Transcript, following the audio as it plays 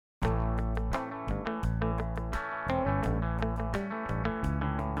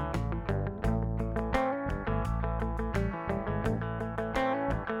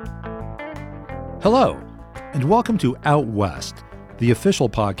Hello, and welcome to Out West, the official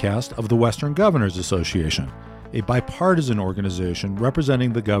podcast of the Western Governors Association, a bipartisan organization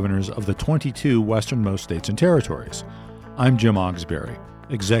representing the governors of the 22 westernmost states and territories. I'm Jim Ogsberry,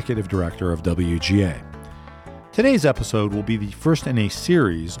 Executive Director of WGA. Today's episode will be the first in a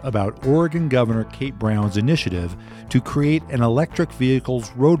series about Oregon Governor Kate Brown's initiative to create an electric vehicles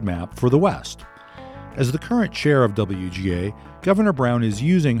roadmap for the West. As the current chair of WGA, Governor Brown is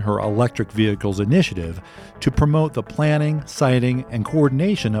using her electric vehicles initiative to promote the planning, siting, and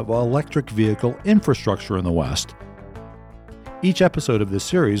coordination of electric vehicle infrastructure in the West. Each episode of this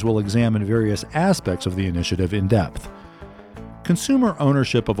series will examine various aspects of the initiative in depth. Consumer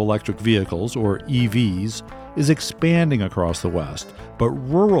ownership of electric vehicles, or EVs, is expanding across the West, but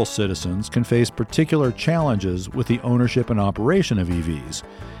rural citizens can face particular challenges with the ownership and operation of EVs.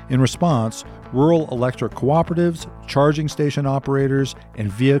 In response, rural electric cooperatives, charging station operators, and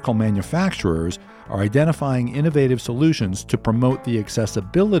vehicle manufacturers are identifying innovative solutions to promote the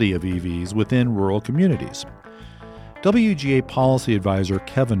accessibility of EVs within rural communities. WGA policy advisor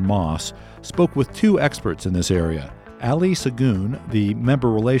Kevin Moss spoke with two experts in this area: Ali Sagoon, the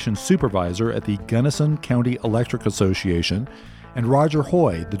Member Relations Supervisor at the Gunnison County Electric Association, and Roger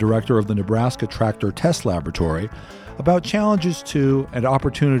Hoy, the Director of the Nebraska Tractor Test Laboratory, about challenges to and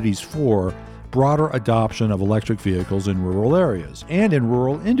opportunities for broader adoption of electric vehicles in rural areas and in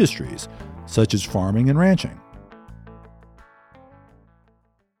rural industries, such as farming and ranching.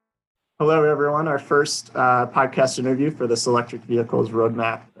 Hello, everyone. Our first podcast interview for this electric vehicles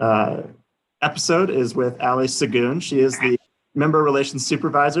roadmap episode is with Ali Sagoon. She is the Member Relations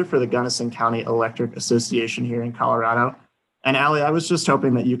Supervisor for the Gunnison County Electric Association here in Colorado. And Ali, I was just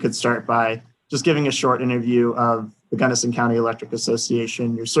hoping that you could start by just giving a short interview of the Gunnison County Electric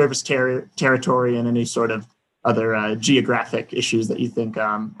Association, your service territory, and any sort of other geographic issues that you think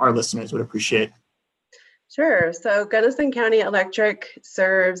our listeners would appreciate. Sure. So Gunnison County Electric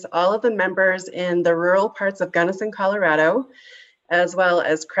serves all of the members in the rural parts of Gunnison, Colorado, as well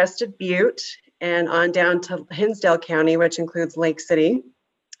as Crested Butte and on down to Hinsdale County, which includes Lake City.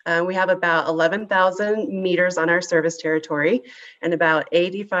 We have about 11,000 meters on our service territory and about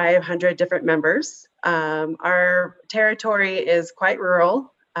 8,500 different members. Our territory is quite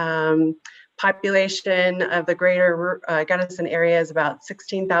rural. Population of the greater Gunnison area is about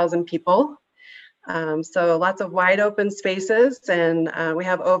 16,000 people. So lots of wide open spaces, and we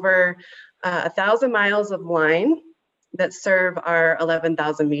have over 1,000 miles of line that serve our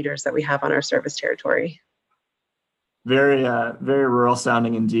 11,000 meters that we have on our service territory. Very rural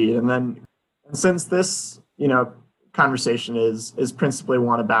sounding indeed. And then since this, conversation is principally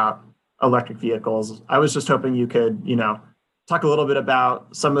one about electric vehicles, I was just hoping you could, talk a little bit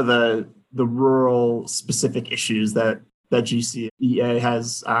about some of the rural specific issues that GCEA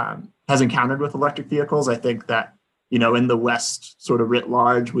has encountered with electric vehicles. I think that, in the West sort of writ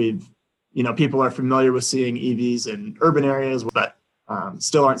large, people are familiar with seeing EVs in urban areas, but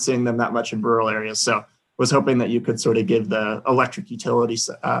still aren't seeing them that much in rural areas. So was hoping that you could sort of give the electric utility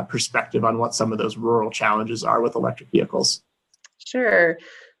perspective on what some of those rural challenges are with electric vehicles. Sure.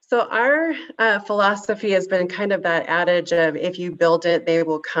 So our philosophy has been kind of that adage of if you build it, they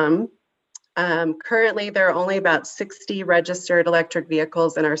will come. Currently, there are only about 60 registered electric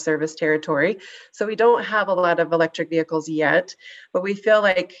vehicles in our service territory. So we don't have a lot of electric vehicles yet, but we feel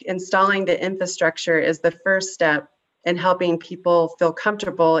like installing the infrastructure is the first step in helping people feel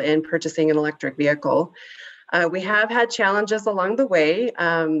comfortable in purchasing an electric vehicle. We have had challenges along the way.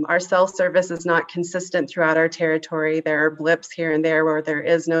 Our cell service is not consistent throughout our territory. There are blips here and there where there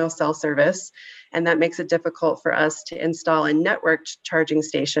is no cell service, and that makes it difficult for us to install a networked charging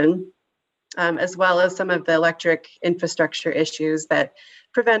station, as well as some of the electric infrastructure issues that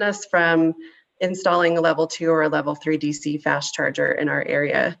prevent us from installing a level 2 or a level 3 DC fast charger in our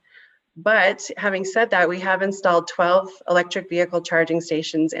area. But having said that, we have installed 12 electric vehicle charging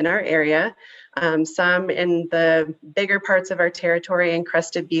stations in our area, some in the bigger parts of our territory in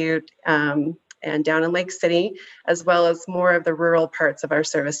Crested Butte and down in Lake City, as well as more of the rural parts of our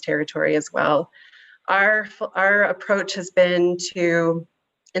service territory as well. Our approach has been to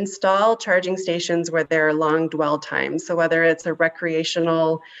install charging stations where there are long dwell times. So whether it's a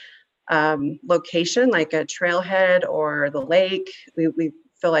recreational location like a trailhead or the lake, we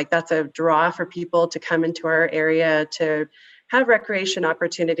feel like that's a draw for people to come into our area to have recreation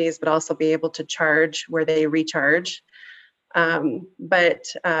opportunities, but also be able to charge where they recharge. But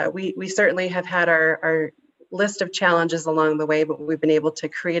we certainly have had our list of challenges along the way, but we've been able to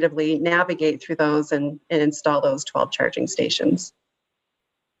creatively navigate through those and install those 12 charging stations.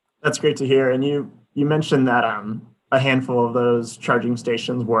 That's great to hear. And you mentioned that a handful of those charging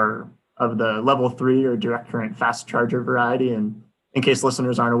stations were of the level 3 or direct current fast charger variety. And in case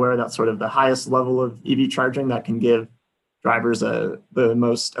listeners aren't aware, that's sort of the highest level of EV charging that can give drivers the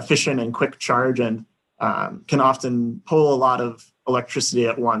most efficient and quick charge, and can often pull a lot of electricity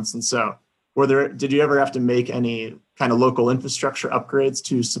at once. And so did you ever have to make any kind of local infrastructure upgrades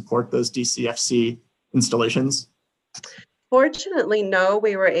to support those DCFC installations? Fortunately, no.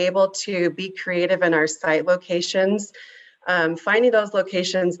 We were able to be creative in our site locations, finding those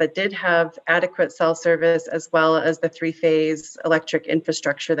locations that did have adequate cell service as well as the 3-phase electric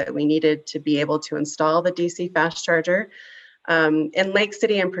infrastructure that we needed to be able to install the DC fast charger. In Lake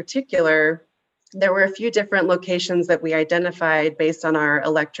City in particular, there were a few different locations that we identified based on our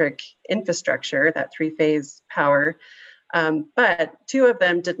electric infrastructure, that 3-phase power. But 2 of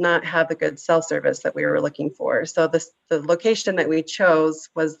them did not have the good cell service that we were looking for. So the location that we chose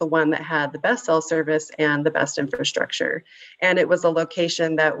was the one that had the best cell service and the best infrastructure. And it was a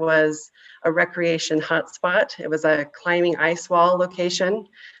location that was a recreation hotspot. It was a climbing ice wall location.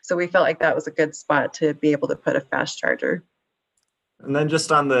 So we felt like that was a good spot to be able to put a fast charger. And then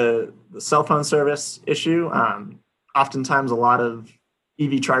just on the cell phone service issue, oftentimes a lot of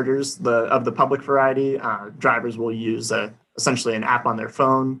EV chargers of the public variety, drivers will use essentially an app on their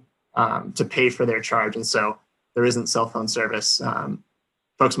phone to pay for their charge. And so there isn't cell phone service.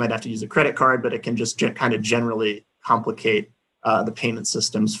 Folks might have to use a credit card, but it can just kind of generally complicate the payment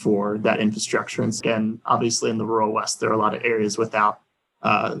systems for that infrastructure. And again, obviously in the rural West, there are a lot of areas without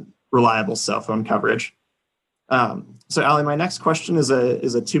reliable cell phone coverage. So Ali, my next question is a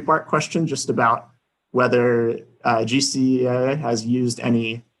 2-part question just about whether GCEA has used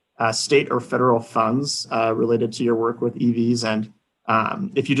any state or federal funds related to your work with EVs,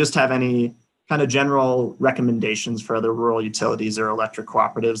 and if you just have any kind of general recommendations for other rural utilities or electric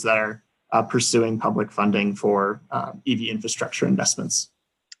cooperatives that are pursuing public funding for EV infrastructure investments.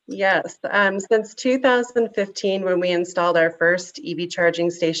 Yes, since 2015, when we installed our first EV charging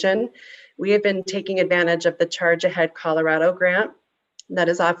station, we have been taking advantage of the Charge Ahead Colorado grant that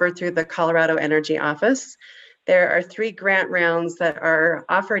is offered through the Colorado Energy Office. There are 3 grant rounds that are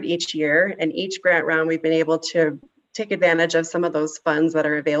offered each year, and each grant round we've been able to take advantage of some of those funds that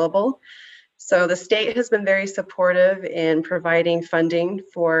are available. So the state has been very supportive in providing funding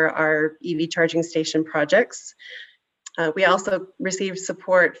for our EV charging station projects. We also received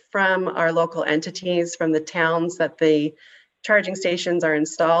support from our local entities, from the towns that the charging stations are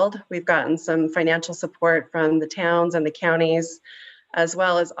installed. We've gotten some financial support from the towns and the counties, as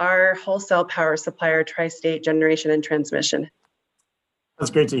well as our wholesale power supplier, Tri-State Generation and Transmission.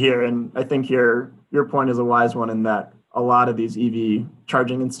 That's great to hear. And I think your point is a wise one in that a lot of these EV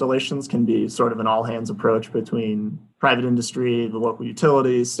charging installations can be sort of an all-hands approach between private industry, the local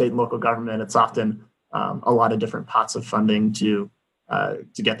utilities, state and local government. It's often a lot of different pots of funding to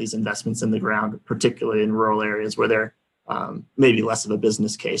get these investments in the ground, particularly in rural areas where there maybe less of a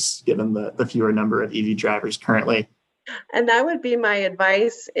business case given the fewer number of EV drivers currently. And that would be my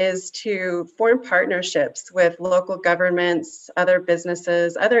advice, is to form partnerships with local governments, other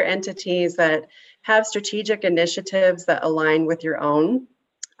businesses, other entities that have strategic initiatives that align with your own.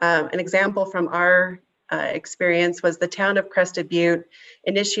 An example from our experience was the town of Crested Butte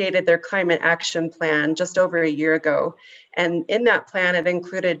initiated their climate action plan just over a year ago. And in that plan, it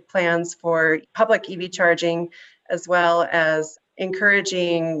included plans for public EV charging, as well as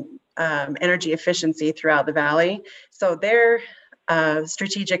encouraging energy efficiency throughout the valley. So their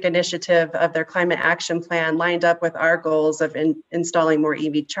strategic initiative of their climate action plan lined up with our goals of installing more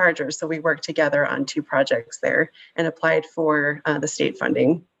EV chargers. So we worked together on 2 projects there and applied for the state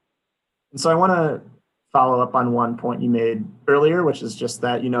funding. And so I want to follow up on one point you made earlier, which is just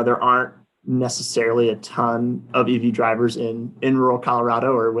that, there aren't necessarily a ton of EV drivers in rural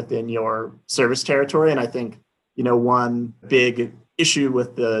Colorado or within your service territory. And I think, one big issue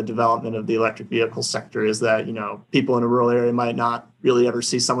with the development of the electric vehicle sector is that, people in a rural area might not really ever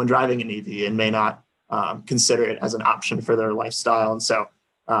see someone driving an EV and may not consider it as an option for their lifestyle. And so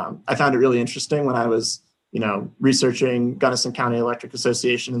I found it really interesting when I was, researching Gunnison County Electric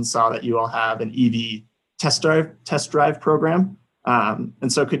Association and saw that you all have an EV test drive program.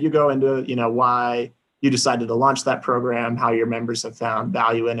 And so could you go into, why you decided to launch that program, how your members have found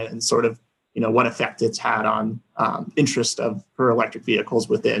value in it, and sort of, what effect it's had on interest for electric vehicles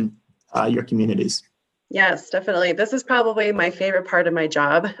within your communities? Yes, definitely. This is probably my favorite part of my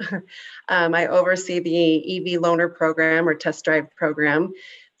job. I oversee the EV Loaner program or test drive program.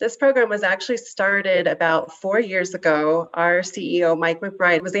 This program was actually started about 4 years ago. Our CEO, Mike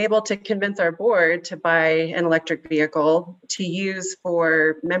McBride, was able to convince our board to buy an electric vehicle to use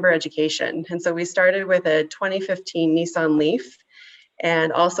for member education. And so we started with a 2015 Nissan Leaf.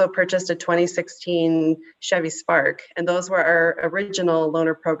 and also purchased a 2016 Chevy Spark. And those were our original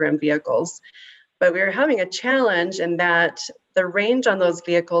loaner program vehicles. But we were having a challenge in that the range on those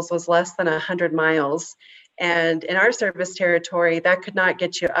vehicles was less than 100 miles. And in our service territory, that could not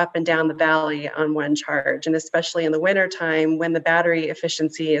get you up and down the valley on one charge. And especially in the wintertime, when the battery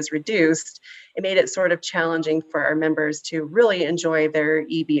efficiency is reduced, it made it sort of challenging for our members to really enjoy their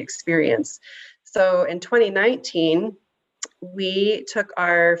EV experience. So in 2019, we took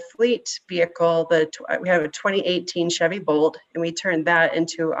our fleet vehicle, we have a 2018 Chevy Bolt, and we turned that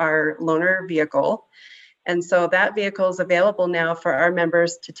into our loaner vehicle. And so that vehicle is available now for our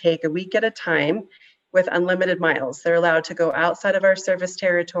members to take a week at a time with unlimited miles. They're allowed to go outside of our service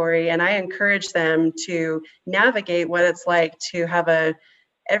territory, and I encourage them to navigate what it's like to have a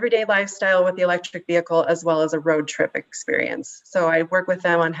everyday lifestyle with the electric vehicle as well as a road trip experience. So I work with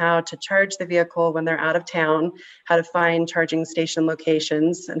them on how to charge the vehicle when they're out of town, how to find charging station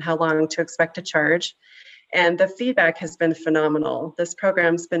locations, and how long to expect to charge. And the feedback has been phenomenal. This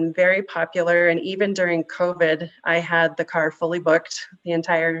program's been very popular, and even during COVID, I had the car fully booked the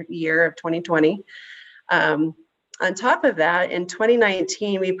entire year of 2020. On top of that, in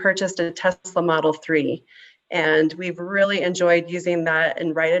 2019, we purchased a Tesla Model 3. And we've really enjoyed using that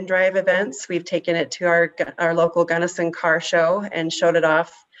in ride and drive events. We've taken it to our local Gunnison car show and showed it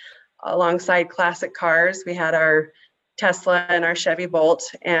off alongside classic cars. We had our Tesla and our Chevy Bolt,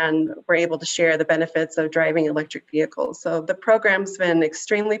 and we're able to share the benefits of driving electric vehicles. So the program's been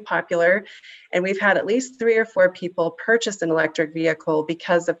extremely popular, and we've had at least 3 or 4 people purchase an electric vehicle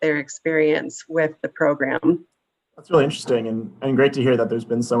because of their experience with the program. That's really interesting and great to hear that there's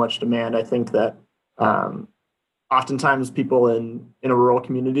been so much demand. I think that oftentimes people in a rural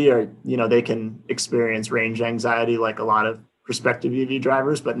community are, they can experience range anxiety like a lot of prospective EV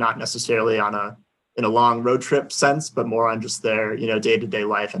drivers, but not necessarily in a long road trip sense, but more on just their, day-to-day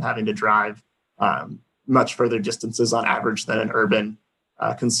life and having to drive much further distances on average than an urban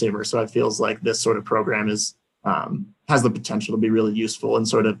consumer. So it feels like this sort of program has the potential to be really useful in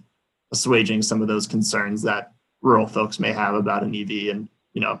sort of assuaging some of those concerns that rural folks may have about an EV and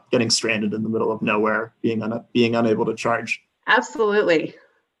getting stranded in the middle of nowhere, being unable to charge. Absolutely.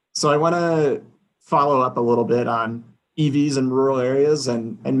 So I want to follow up a little bit on EVs in rural areas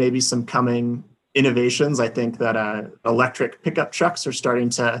and maybe some coming innovations. I think that electric pickup trucks are starting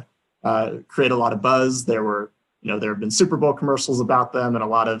to create a lot of buzz. There have been Super Bowl commercials about them, and a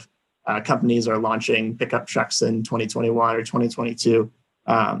lot of companies are launching pickup trucks in 2021 or 2022.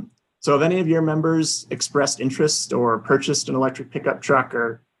 So have any of your members expressed interest or purchased an electric pickup truck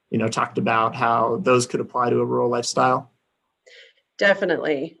or, talked about how those could apply to a rural lifestyle?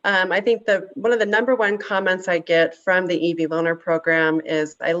 Definitely. I think one of the number one comments I get from the EV Loaner program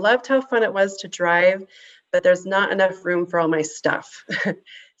is, I loved how fun it was to drive, but there's not enough room for all my stuff.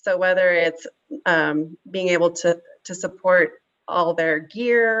 So whether it's being able to support all their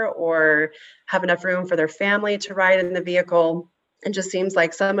gear or have enough room for their family to ride in the vehicle, it just seems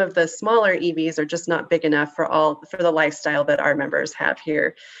like some of the smaller EVs are just not big enough for the lifestyle that our members have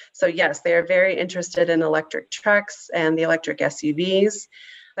here. So yes, they are very interested in electric trucks and the electric SUVs.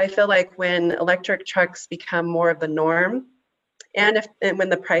 I feel like when electric trucks become more of the norm, and when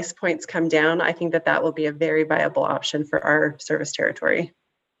the price points come down, I think that will be a very viable option for our service territory.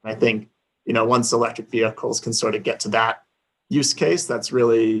 I think, once electric vehicles can sort of get to that use case that's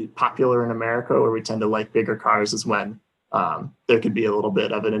really popular in America, where we tend to like bigger cars, is when there could be a little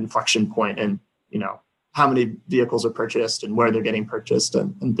bit of an inflection point in, how many vehicles are purchased and where they're getting purchased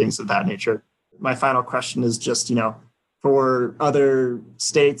and things of that nature. My final question is just, for other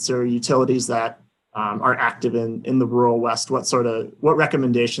states or utilities that are active in the rural West, what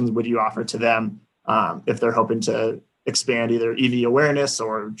recommendations would you offer to them if they're hoping to expand either EV awareness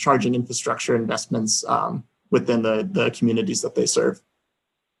or charging infrastructure investments within the communities that they serve?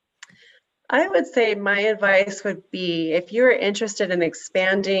 I would say my advice would be, if you're interested in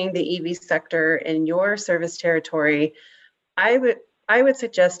expanding the EV sector in your service territory, I would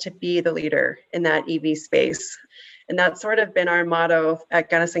suggest to be the leader in that EV space. And that's sort of been our motto at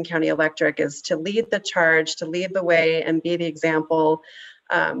Gunnison County Electric, is to lead the charge, to lead the way and be the example.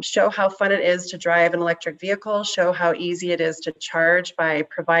 Show how fun it is to drive an electric vehicle, show how easy it is to charge by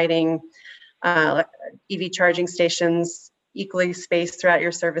providing EV charging stations equally spaced throughout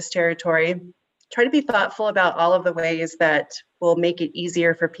your service territory. Try to be thoughtful about all of the ways that will make it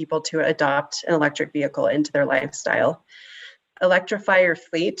easier for people to adopt an electric vehicle into their lifestyle. Electrify your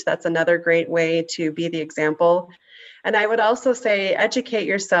fleet. That's another great way to be the example. And I would also say, educate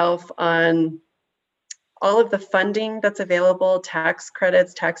yourself on all of the funding that's available, tax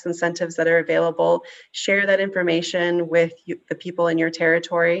credits, tax incentives that are available, share that information with the people in your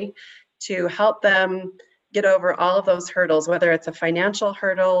territory to help them get over all of those hurdles, whether it's a financial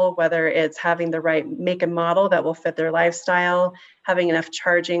hurdle, whether it's having the right make and model that will fit their lifestyle, having enough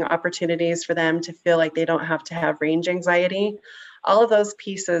charging opportunities for them to feel like they don't have to have range anxiety. All of those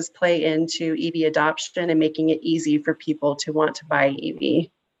pieces play into EV adoption and making it easy for people to want to buy EV.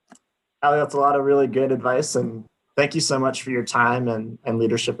 Allie, that's a lot of really good advice. And thank you so much for your time and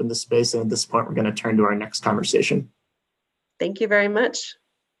leadership in this space. And at this point, we're going to turn to our next conversation. Thank you very much.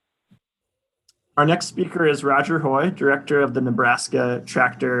 Our next speaker is Roger Hoy, Director of the Nebraska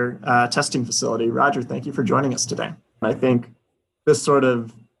Tractor Testing Facility. Roger, thank you for joining us today. I think this sort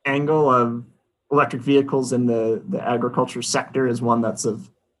of angle of electric vehicles in the agriculture sector is one that's of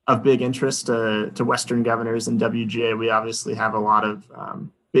big interest to Western governors and WGA. We obviously have a lot of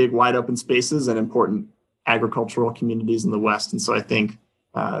big wide open spaces and important agricultural communities in the West. And so I think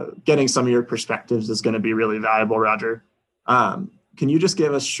getting some of your perspectives is going to be really valuable, Roger. Can you just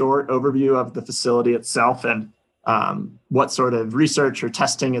give a short overview of the facility itself and what sort of research or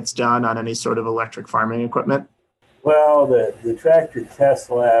testing it's done on any sort of electric farming equipment? Well, the Tractor Test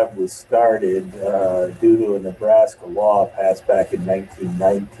Lab was started due to a Nebraska law passed back in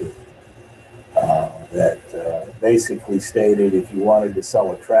 1919 that basically stated if you wanted to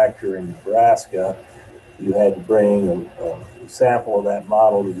sell a tractor in Nebraska, you had to bring a sample of that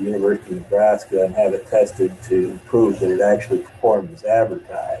model to the University of Nebraska and have it tested to prove that it actually performed as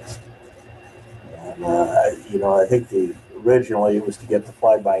advertised. And, I think originally it was to get the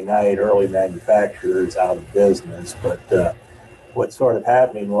fly-by-night early manufacturers out of business, but what sort of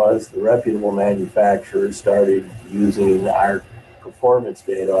happening was the reputable manufacturers started using our performance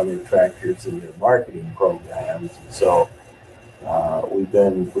data on their tractors in their marketing programs. And so we've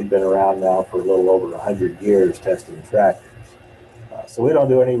been around now for a little over 100 years testing tractors. So we don't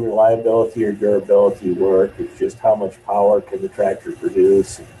do any reliability or durability work. It's just how much power can the tractor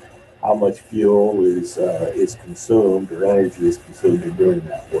produce and how much fuel is consumed or energy is consumed in doing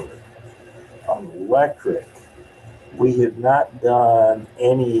that work. On electric, we have not done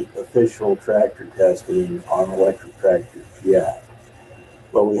any official tractor testing on electric tractors yet.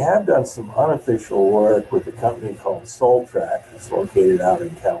 But we have done some unofficial work with a company called Soltrac that's located out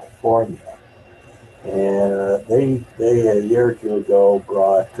in California. And they a year or two ago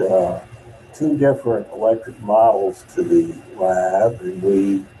brought two different electric models to the lab, and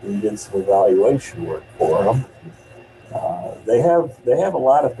we did some evaluation work for them. They have a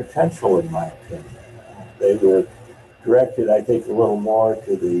lot of potential, in my opinion. They were directed, I think, a little more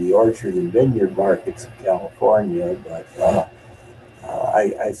to the orchard and vineyard markets of California, but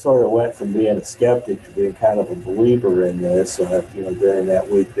I sort of went from being a skeptic to being kind of a believer in this. During that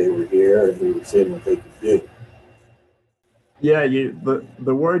week they were here and we were seeing what they could do. Yeah,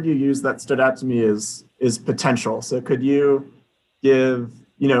 the word you used that stood out to me is potential. So could you give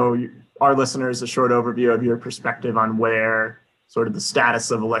our listeners a short overview of your perspective on where sort of the status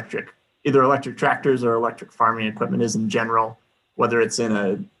of either electric tractors or electric farming equipment is in general, whether it's in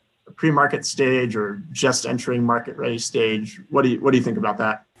a pre-market stage or just entering market-ready stage? What do you think about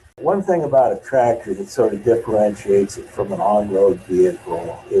that? One thing about a tractor that sort of differentiates it from an on-road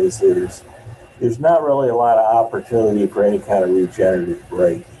vehicle is there's not really a lot of opportunity for any kind of regenerative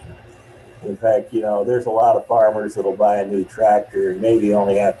braking. In fact, there's a lot of farmers that'll buy a new tractor and maybe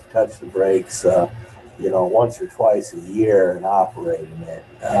only have to touch the brakes, once or twice a year and operating it.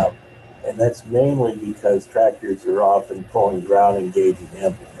 And that's mainly because tractors are often pulling ground-engaging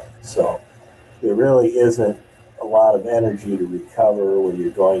implements. So there really isn't a lot of energy to recover when you're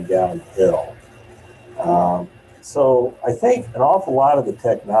going downhill. So I think an awful lot of the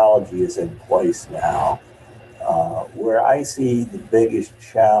technology is in place now. Where I see the biggest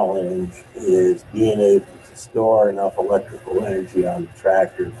challenge is being able to store enough electrical energy on the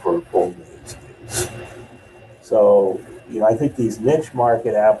tractor for a full day's use. So, I think these niche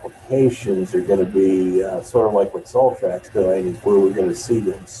market applications are going to be sort of like what Soltrac's doing, is where we're going to see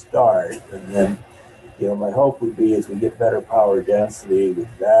them start. And then, my hope would be as we get better power density with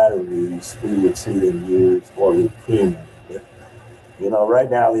batteries, we would see them used more routinely. But, right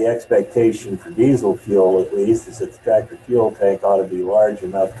now the expectation for diesel fuel, at least, is that the tractor fuel tank ought to be large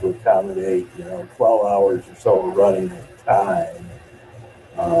enough to accommodate, 12 hours or so of running at a time.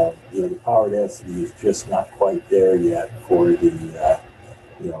 The power density is just not quite there yet for the,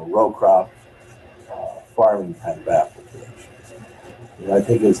 row crop farming kind of applications. I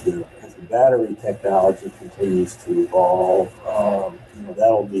think as the battery technology continues to evolve,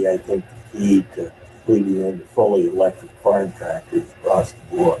 that'll be, I think, the key to leading into fully electric farm tractors across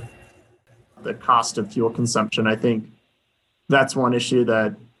the board. the cost of fuel consumption. I think that's one issue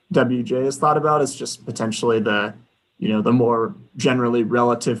that WJ has thought about, is just potentially the more generally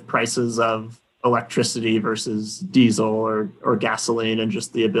relative prices of electricity versus diesel or gasoline, and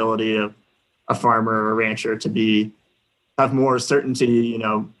just the ability of a farmer or a rancher to have more certainty,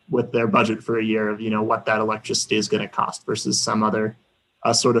 with their budget for a year of, what that electricity is going to cost versus some other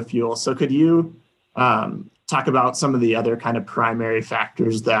sort of fuel. So could you talk about some of the other kind of primary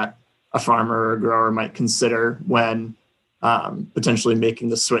factors that a farmer or grower might consider when potentially making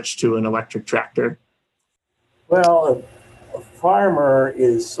the switch to an electric tractor? Well, a farmer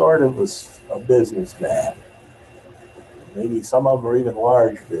is sort of a businessman. Maybe some of them are even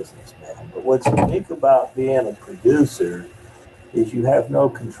large businessmen. But what's unique about being a producer is you have no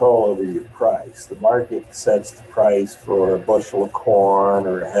control over your price. The market sets the price for a bushel of corn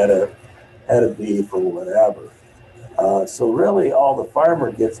or a head of beef or whatever. So really all the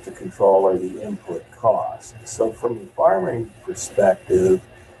farmer gets to control are the input costs. So from a farming perspective,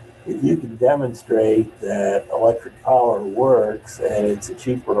 if you can demonstrate that electric power works and it's a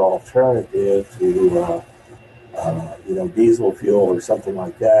cheaper alternative to diesel fuel or something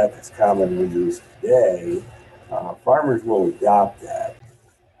like that that's commonly used today, farmers will adopt that.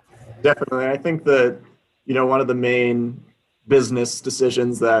 Definitely. I think that, one of the main business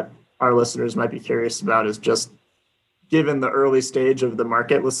decisions that our listeners might be curious about is just, given the early stage of the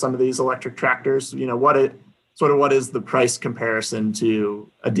market with some of these electric tractors, what is the price comparison to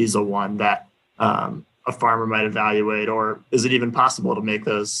a diesel one that a farmer might evaluate, or is it even possible to make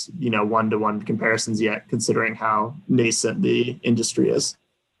those, one-to-one comparisons yet, considering how nascent the industry is?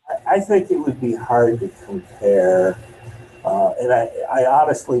 I think it would be hard to compare, and I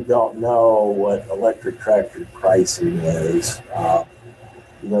honestly don't know what electric tractor pricing is.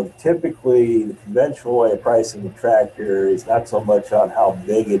 Typically the conventional way of pricing a tractor is not so much on how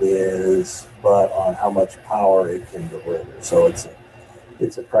big it is, but on how much power it can deliver. So it's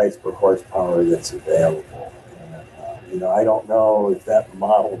a price per horsepower that's available. And, I don't know if that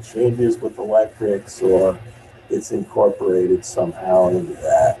model changes with electrics or it's incorporated somehow into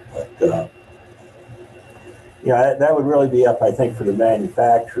that. But, that would really be up, I think, for the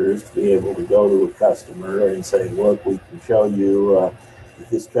manufacturers to be able to go to a customer and say, look, we can show you if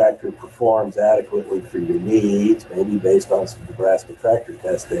this tractor performs adequately for your needs, maybe based on some Nebraska tractor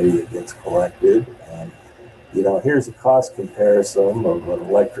test data that gets collected. And, here's a cost comparison of an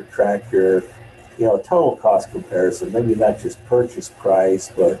electric tractor, total cost comparison, maybe not just purchase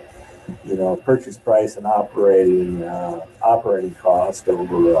price, but, purchase price and operating cost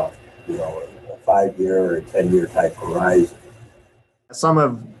over, a 5-year or a 10-year type horizon. Some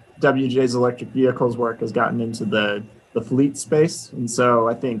of WJ's electric vehicles work has gotten into the fleet space. And so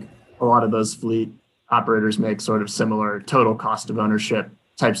I think a lot of those fleet operators make sort of similar total cost of ownership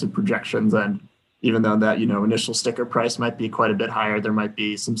types of projections. And even though that, initial sticker price might be quite a bit higher, there might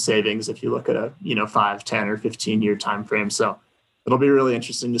be some savings if you look at a, 5, 10, or 15-year time frame. So it'll be really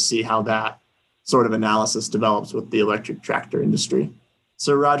interesting to see how that sort of analysis develops with the electric tractor industry.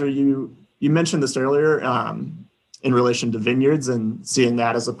 So Roger, you mentioned this earlier in relation to vineyards and seeing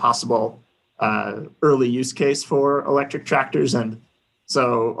that as a possible early use case for electric tractors. And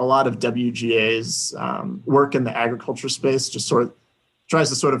so a lot of WGA's work in the agriculture space just sort of tries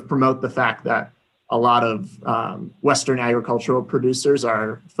to sort of promote the fact that a lot of Western agricultural producers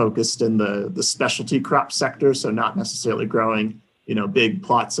are focused in the specialty crop sector. So not necessarily growing, big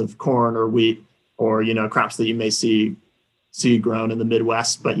plots of corn or wheat or, crops that you may see grown in the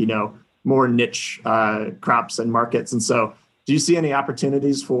Midwest, but, more niche crops and markets. And so do you see any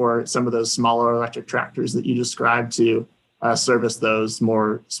opportunities for some of those smaller electric tractors that you described to service those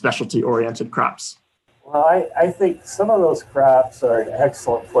more specialty-oriented crops? Well, I think some of those crops are an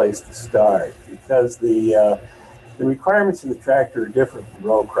excellent place to start because the requirements of the tractor are different from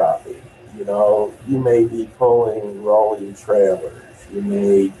row cropping. You may be pulling rolling trailers. You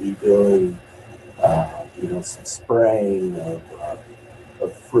may be doing, some spraying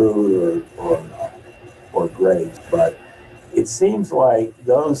of fruit or grapes, but it seems like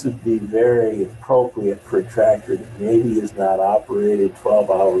those would be very appropriate for a tractor that maybe is not operated 12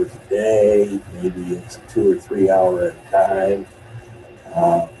 hours a day, maybe it's 2 or 3 hours at a time.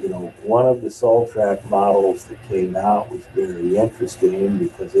 One of the Soltrac models that came out was very interesting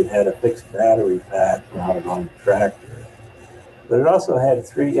because it had a fixed battery pack mounted on the tractor. But it also had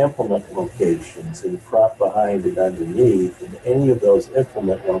 3 implement locations in front, behind, and underneath, and any of those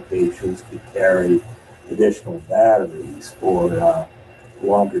implement locations could carry additional batteries for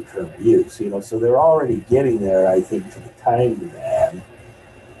longer-term use. So they're already getting there, I think, to the time demand.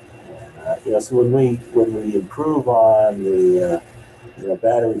 And, so when we improve on the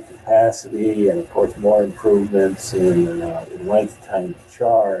battery capacity, and of course more improvements in length of time to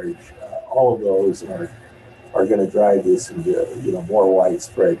charge. All of those are going to drive this into more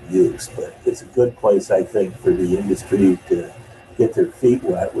widespread use. But it's a good place, I think, for the industry to get their feet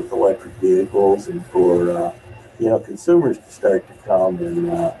wet with electric vehicles, and for consumers to start to come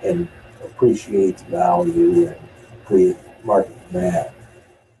and appreciate the value and create market demand.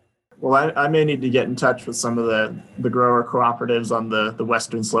 Well, I may need to get in touch with some of the grower cooperatives on the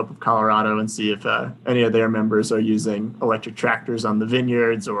western slope of Colorado and see if any of their members are using electric tractors on the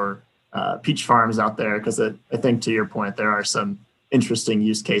vineyards or peach farms out there, because I think, to your point, there are some interesting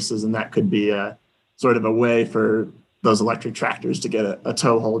use cases, and that could be a sort of a way for those electric tractors to get a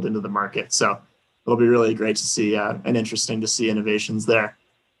toehold into the market. So it'll be really great to see and interesting to see innovations there.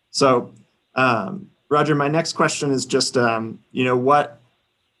 So, Roger, my next question is just,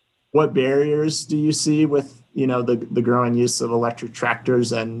 what barriers do you see with, the growing use of electric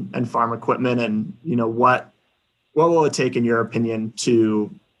tractors and farm equipment, and, what will it take, in your opinion, to,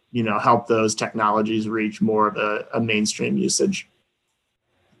 help those technologies reach more of a mainstream usage?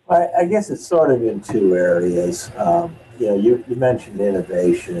 I guess it's sort of in two areas. You mentioned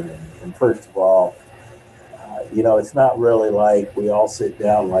innovation, and first of all, it's not really like we all sit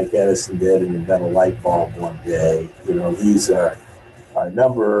down like Edison did and invent a light bulb one day. These are a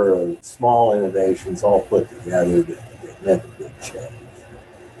number of small innovations all put together that meant a big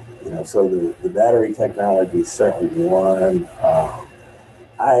change. So the battery technology is certainly one.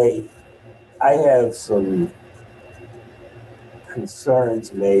 I have some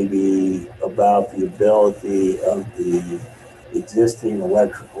concerns maybe about the ability of the existing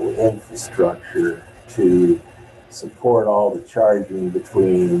electrical infrastructure to support all the charging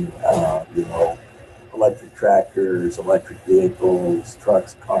between, electric tractors, electric vehicles,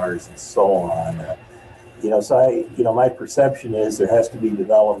 trucks, cars, and so on. My perception is there has to be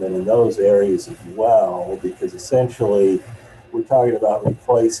development in those areas as well, because essentially we're talking about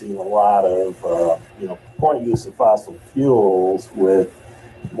replacing a lot of, point use of fossil fuels with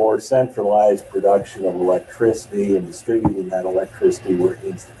more centralized production of electricity and distributing that electricity where it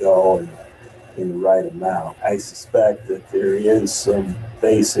needs to go and in the right amount. I suspect that there is some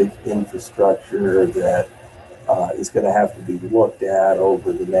basic infrastructure that is going to have to be looked at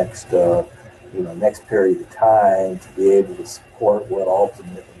over the next period of time to be able to support what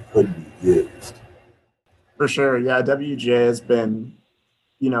ultimately could be used. For sure. Yeah, WGA has been,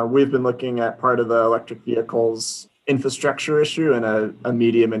 we've been looking at part of the electric vehicles infrastructure issue in a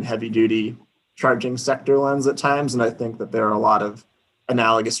medium and heavy duty charging sector lens at times. And I think that there are a lot of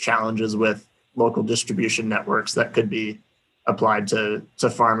analogous challenges with local distribution networks that could be applied to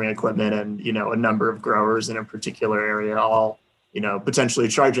farming equipment, and, a number of growers in a particular area all, potentially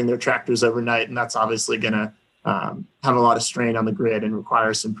charging their tractors overnight. And that's obviously going to have a lot of strain on the grid and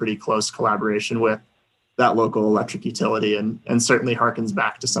require some pretty close collaboration with that local electric utility, and certainly harkens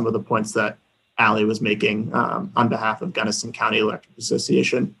back to some of the points that Allie was making on behalf of Gunnison County Electric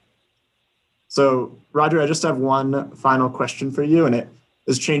Association. So, Roger, I just have one final question for you, and it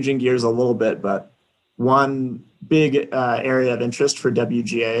is changing gears a little bit, but one big area of interest for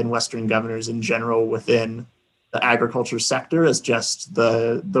WGA and Western Governors in general within the agriculture sector is just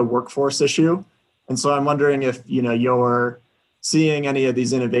the workforce issue. And so I'm wondering if, you're seeing any of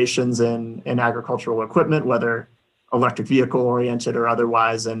these innovations in agricultural equipment, whether electric vehicle oriented or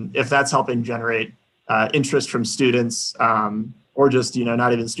otherwise, and if that's helping generate interest from students or just,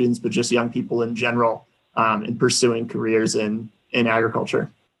 not even students, but just young people in general in pursuing careers in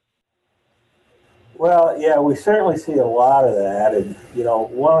agriculture. Well, yeah, we certainly see a lot of that. And,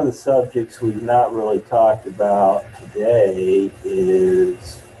 one of the subjects we've not really talked about today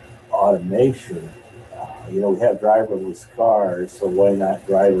is automation. We have driverless cars, so why not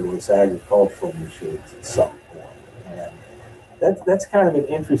driverless agricultural machines at some point? And that's kind of an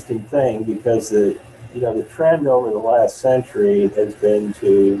interesting thing, because the trend over the last century has been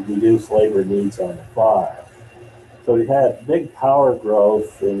to reduce labor needs on the farm. So we've had big power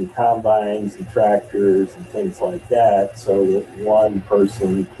growth in combines and tractors and things like that, so that one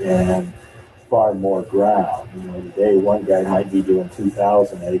person can farm more ground. Today one guy might be doing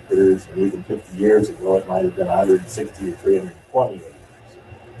 2,000 acres, and even 50 years ago it might have been 160 or 320 acres.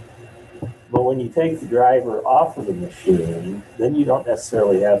 But when you take the driver off of the machine, then you don't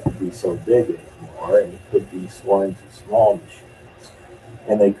necessarily have to be so big anymore, and it could be swarms of small machines,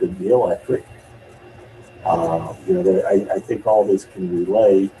 and they could be electric. I think all this can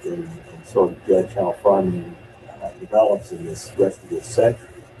relate and sort of judge how farming develops in this rest of this century.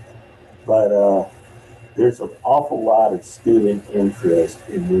 But there's an awful lot of student interest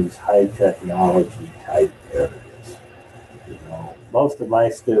in these high technology type areas. most of my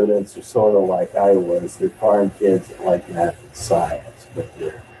students are sort of like I was. They're farm kids that like math and science, but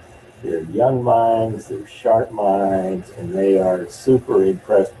they're young minds, they're sharp minds, and they are super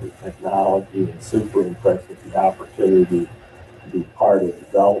impressed with technology and super impressed with the opportunity to be part of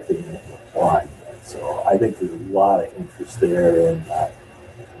developing it and applying it. So I think there's a lot of interest there in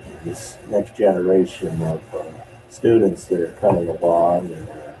this next generation of students that are coming along and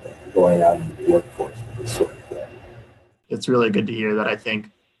going out into the workforce for this sort of thing. It's really good to hear that. I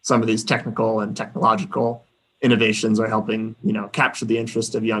think some of these technical and technological innovations are helping, capture the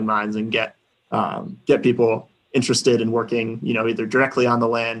interest of young minds and get people interested in working, either directly on the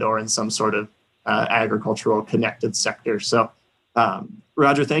land or in some sort of agricultural connected sector. So,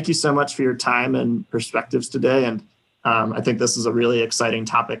 Roger, thank you so much for your time and perspectives today. And I think this is a really exciting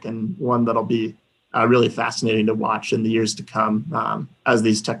topic and one that'll be really fascinating to watch in the years to come as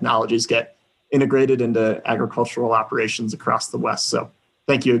these technologies get integrated into agricultural operations across the West. So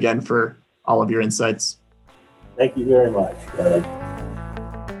thank you again for all of your insights. Thank you very much, Greg.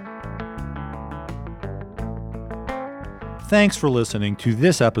 Thanks for listening to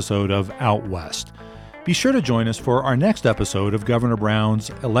this episode of Out West. Be sure to join us for our next episode of Governor Brown's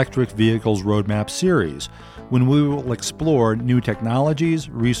Electric Vehicles Roadmap series, when we will explore new technologies,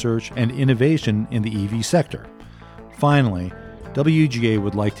 research, and innovation in the EV sector. Finally, WGA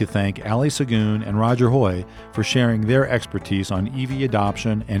would like to thank Ali Sagoon and Roger Hoy for sharing their expertise on EV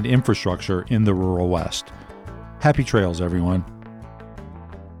adoption and infrastructure in the rural West. Happy trails, everyone.